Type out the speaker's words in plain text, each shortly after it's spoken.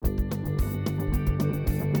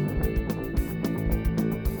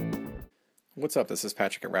What's up? This is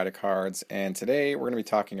Patrick at Radic Cards, and today we're going to be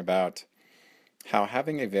talking about how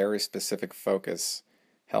having a very specific focus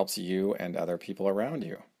helps you and other people around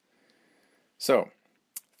you. So,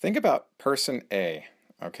 think about person A,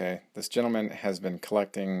 okay? This gentleman has been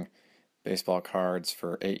collecting baseball cards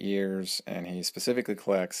for 8 years, and he specifically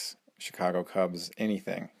collects Chicago Cubs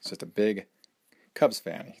anything. He's just a big Cubs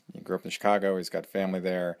fan. He grew up in Chicago, he's got family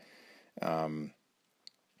there.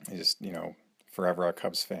 He's just, forever a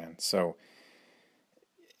Cubs fan. So,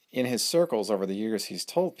 in his circles over the years, he's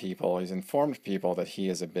informed people that he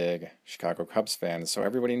is a big Chicago Cubs fan. So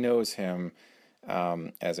everybody knows him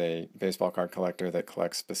as a baseball card collector that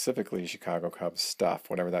collects specifically Chicago Cubs stuff,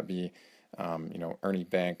 whatever that be, Ernie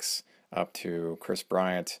Banks up to Kris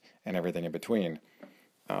Bryant and everything in between.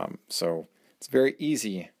 So it's very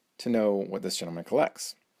easy to know what this gentleman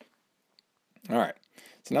collects. All right,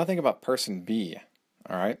 so now think about person B,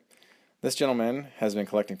 all right? This gentleman has been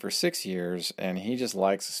collecting for 6 years, and he just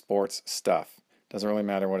likes sports stuff. Doesn't really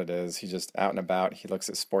matter what it is. He's just out and about. He looks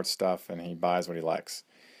at sports stuff, and he buys what he likes.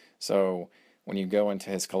 So when you go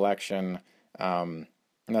into his collection,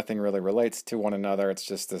 nothing really relates to one another. It's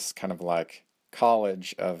just this kind of like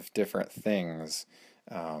college of different things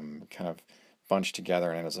kind of bunched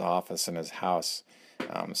together in his office, in his house.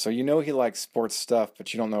 So you know he likes sports stuff,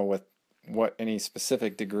 but you don't know what any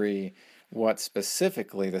specific degree, what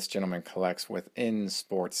specifically this gentleman collects within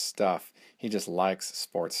sports stuff. He just likes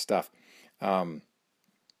sports stuff. Now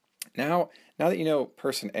that you know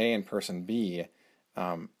person A and person B,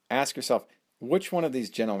 ask yourself, which one of these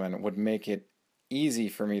gentlemen would make it easy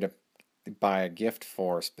for me to buy a gift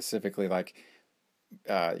for, specifically like,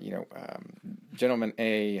 gentleman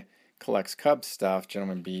A collects Cubs stuff,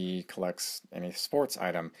 gentleman B collects any sports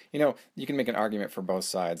item. You can make an argument for both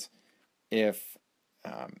sides. If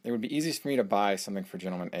it would be easiest for me to buy something for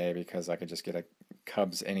gentleman A because I could just get a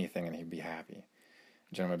Cubs anything and he'd be happy.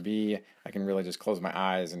 Gentleman B, I can really just close my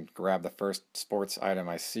eyes and grab the first sports item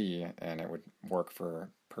I see and it would work for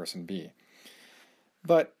person B.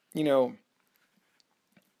 But, the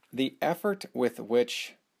effort with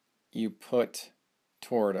which you put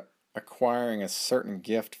toward acquiring a certain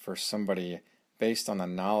gift for somebody based on the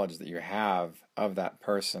knowledge that you have of that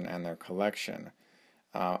person and their collection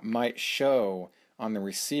might show on the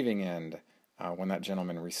receiving end when that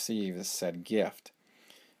gentleman receives said gift.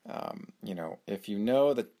 If you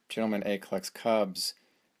know that gentleman A collects Cubs,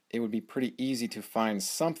 it would be pretty easy to find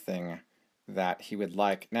something that he would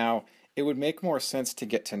like. Now, it would make more sense to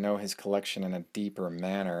get to know his collection in a deeper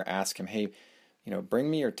manner. Ask him, hey,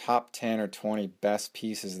 bring me your top 10 or 20 best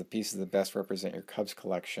pieces, the pieces that best represent your Cubs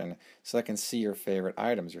collection, so I can see your favorite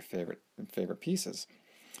items, your favorite pieces.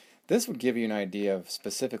 This would give you an idea of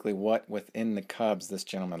specifically what within the Cubs this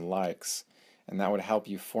gentleman likes, and that would help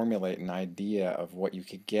you formulate an idea of what you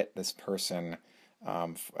could get this person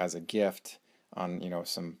as a gift on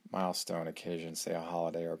some milestone occasion, say a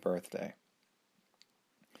holiday or a birthday.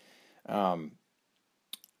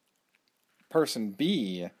 Person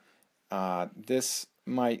B, this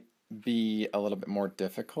might be a little bit more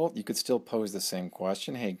difficult. You could still pose the same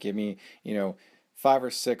question. Hey, give me 5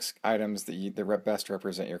 or 6 items that best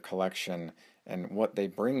represent your collection, and what they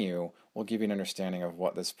bring you will give you an understanding of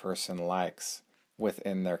what this person likes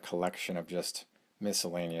within their collection of just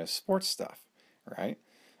miscellaneous sports stuff, right?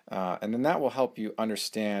 And then that will help you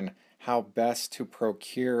understand how best to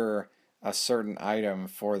procure a certain item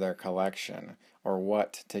for their collection, or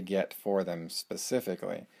what to get for them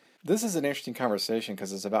specifically. This is an interesting conversation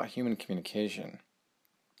because it's about human communication.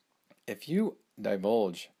 If you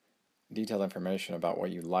divulge detailed information about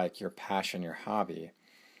what you like, your passion, your hobby,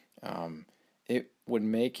 it would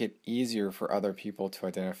make it easier for other people to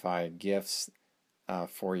identify gifts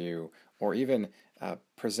for you, or even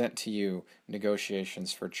present to you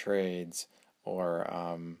negotiations for trades, or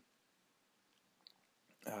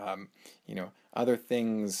other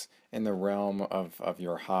things in the realm of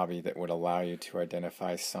your hobby that would allow you to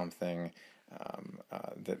identify something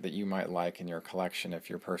that you might like in your collection if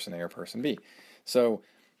you're person A or person B. So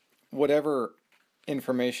whatever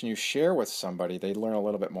information you share with somebody, they learn a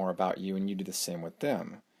little bit more about you, and you do the same with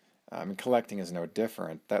them. Collecting is no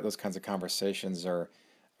different. Those kinds of conversations are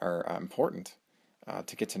important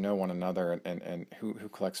to get to know one another and who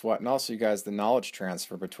collects what. And also, you guys, the knowledge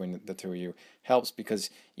transfer between the two of you helps because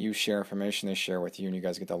you share information, they share with you, and you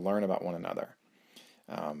guys get to learn about one another.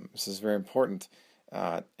 This is very important.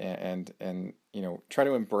 And try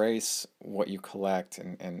to embrace what you collect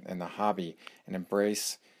and the hobby, and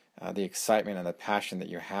embrace the excitement and the passion that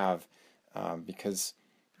you have, because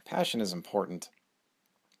passion is important.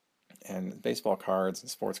 And baseball cards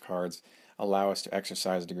and sports cards allow us to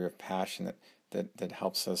exercise a degree of passion that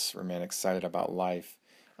helps us remain excited about life,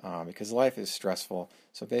 because life is stressful.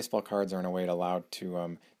 So baseball cards are in a way allowed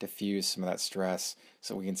to diffuse some of that stress,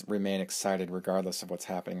 so we can remain excited regardless of what's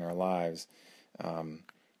happening in our lives.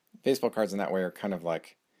 Baseball cards in that way are kind of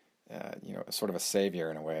like, sort of a savior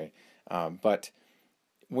in a way. But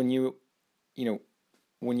when you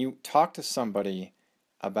talk to somebody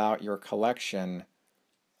about your collection,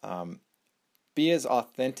 be as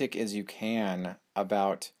authentic as you can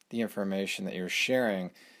about the information that you're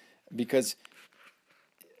sharing, because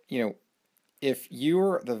if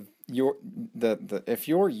you're if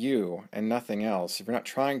you're you and nothing else, if you're not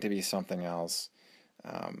trying to be something else,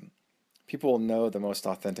 people will know the most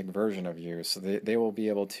authentic version of you, so they will be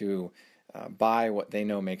able to buy what they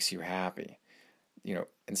know makes you happy.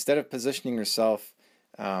 Instead of positioning yourself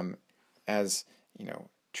as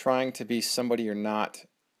trying to be somebody you're not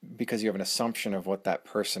because you have an assumption of what that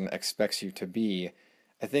person expects you to be,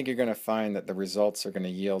 I think you're going to find that the results are going to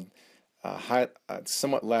yield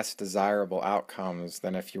somewhat less desirable outcomes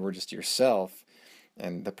than if you were just yourself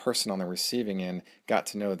and the person on the receiving end got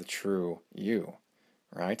to know the true you,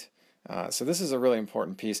 right? So this is a really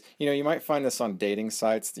important piece. You might find this on dating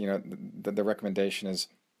sites. The recommendation is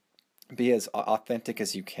be as authentic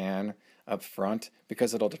as you can up front,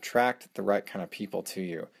 because it'll attract the right kind of people to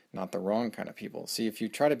you, not the wrong kind of people. See, if you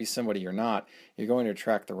try to be somebody you're not, you're going to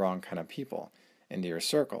attract the wrong kind of people into your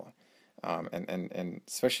circle. And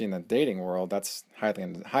especially in the dating world, that's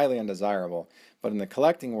highly undesirable. But in the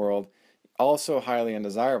collecting world, also highly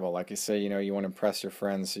undesirable. Like you say, you want to impress your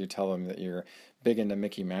friends, so you tell them that you're big into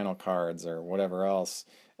Mickey Mantle cards or whatever else.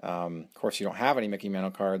 Of course, you don't have any Mickey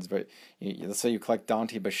Mantle cards, but let's say you collect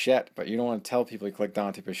Dante Bichette, but you don't want to tell people you collect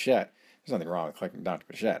Dante Bichette. There's nothing wrong with collecting Dante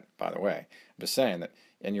Bichette, by the way. I'm just saying that,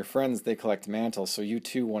 and your friends, they collect mantles, so you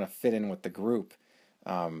too want to fit in with the group.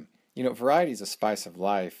 Variety is a spice of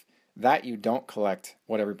life. That you don't collect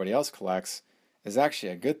what everybody else collects is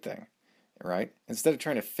actually a good thing, right? Instead of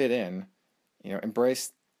trying to fit in,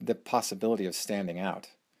 embrace the possibility of standing out,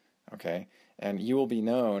 okay? And you will be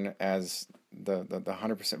known as the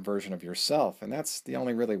 100% version of yourself, and that's the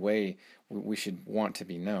only really way we should want to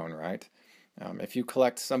be known, right? If you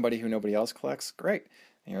collect somebody who nobody else collects, great.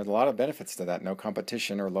 There's a lot of benefits to that. No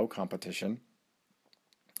competition or low competition,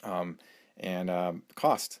 and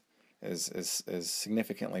cost is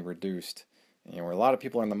significantly reduced. Where a lot of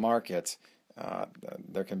people are in the market,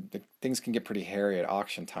 things can get pretty hairy at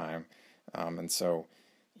auction time, and so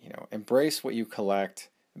embrace what you collect,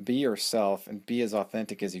 be yourself, and be as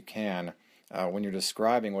authentic as you can when you're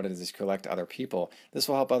describing what it is you collect to other people. This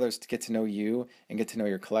will help others to get to know you and get to know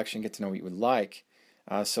your collection, get to know what you would like,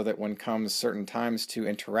 so that when comes certain times to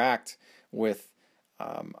interact with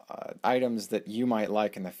items that you might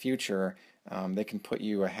like in the future, they can put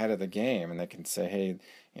you ahead of the game, and they can say, hey,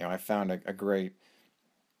 I found a great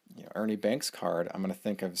Ernie Banks card. I'm going to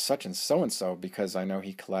think of such and so because I know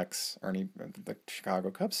he collects the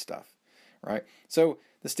Chicago Cubs stuff, right? So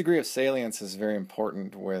this degree of salience is very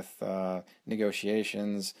important with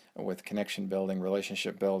negotiations, with connection building,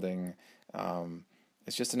 relationship building.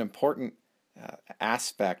 It's just an important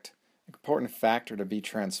important factor to be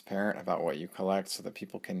transparent about what you collect, so that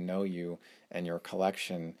people can know you and your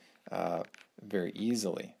collection very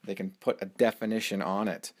easily. They can put a definition on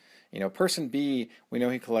it. Person B, we know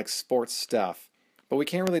he collects sports stuff, but we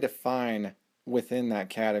can't really define within that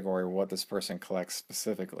category what this person collects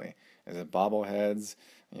specifically. Is it bobbleheads?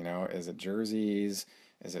 Is it jerseys?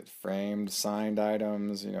 Is it framed, signed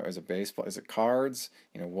items? Is it baseball? Is it cards?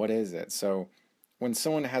 What is it? So when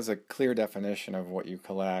someone has a clear definition of what you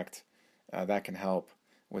collect, that can help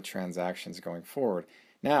with transactions going forward.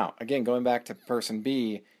 Now, again, going back to person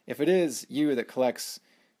B, if it is you that collects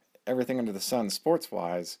everything under the sun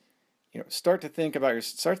sports-wise, start to think about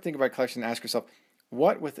collection and ask yourself,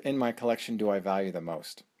 what within my collection do I value the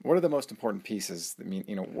most? What are the most important pieces?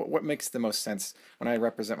 What makes the most sense when I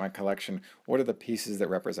represent my collection? What are the pieces that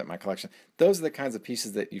represent my collection? Those are the kinds of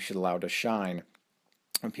pieces that you should allow to shine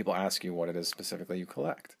when people ask you what it is specifically you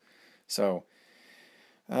collect. So,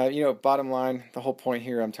 bottom line, the whole point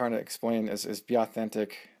here I'm trying to explain is be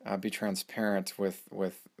authentic, be transparent with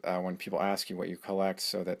when people ask you what you collect,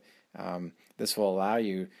 so that this will allow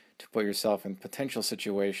you to put yourself in potential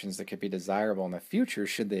situations that could be desirable in the future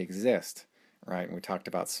should they exist, right? And we talked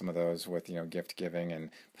about some of those with gift giving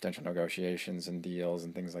and potential negotiations and deals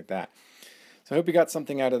and things like that. So I hope you got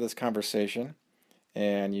something out of this conversation,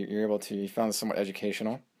 and you found this somewhat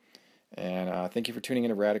educational. And thank you for tuning in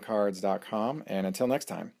to radcards.com. And until next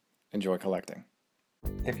time, enjoy collecting.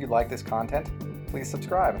 If you like this content, please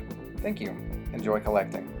subscribe. Thank you. Enjoy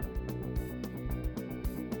collecting.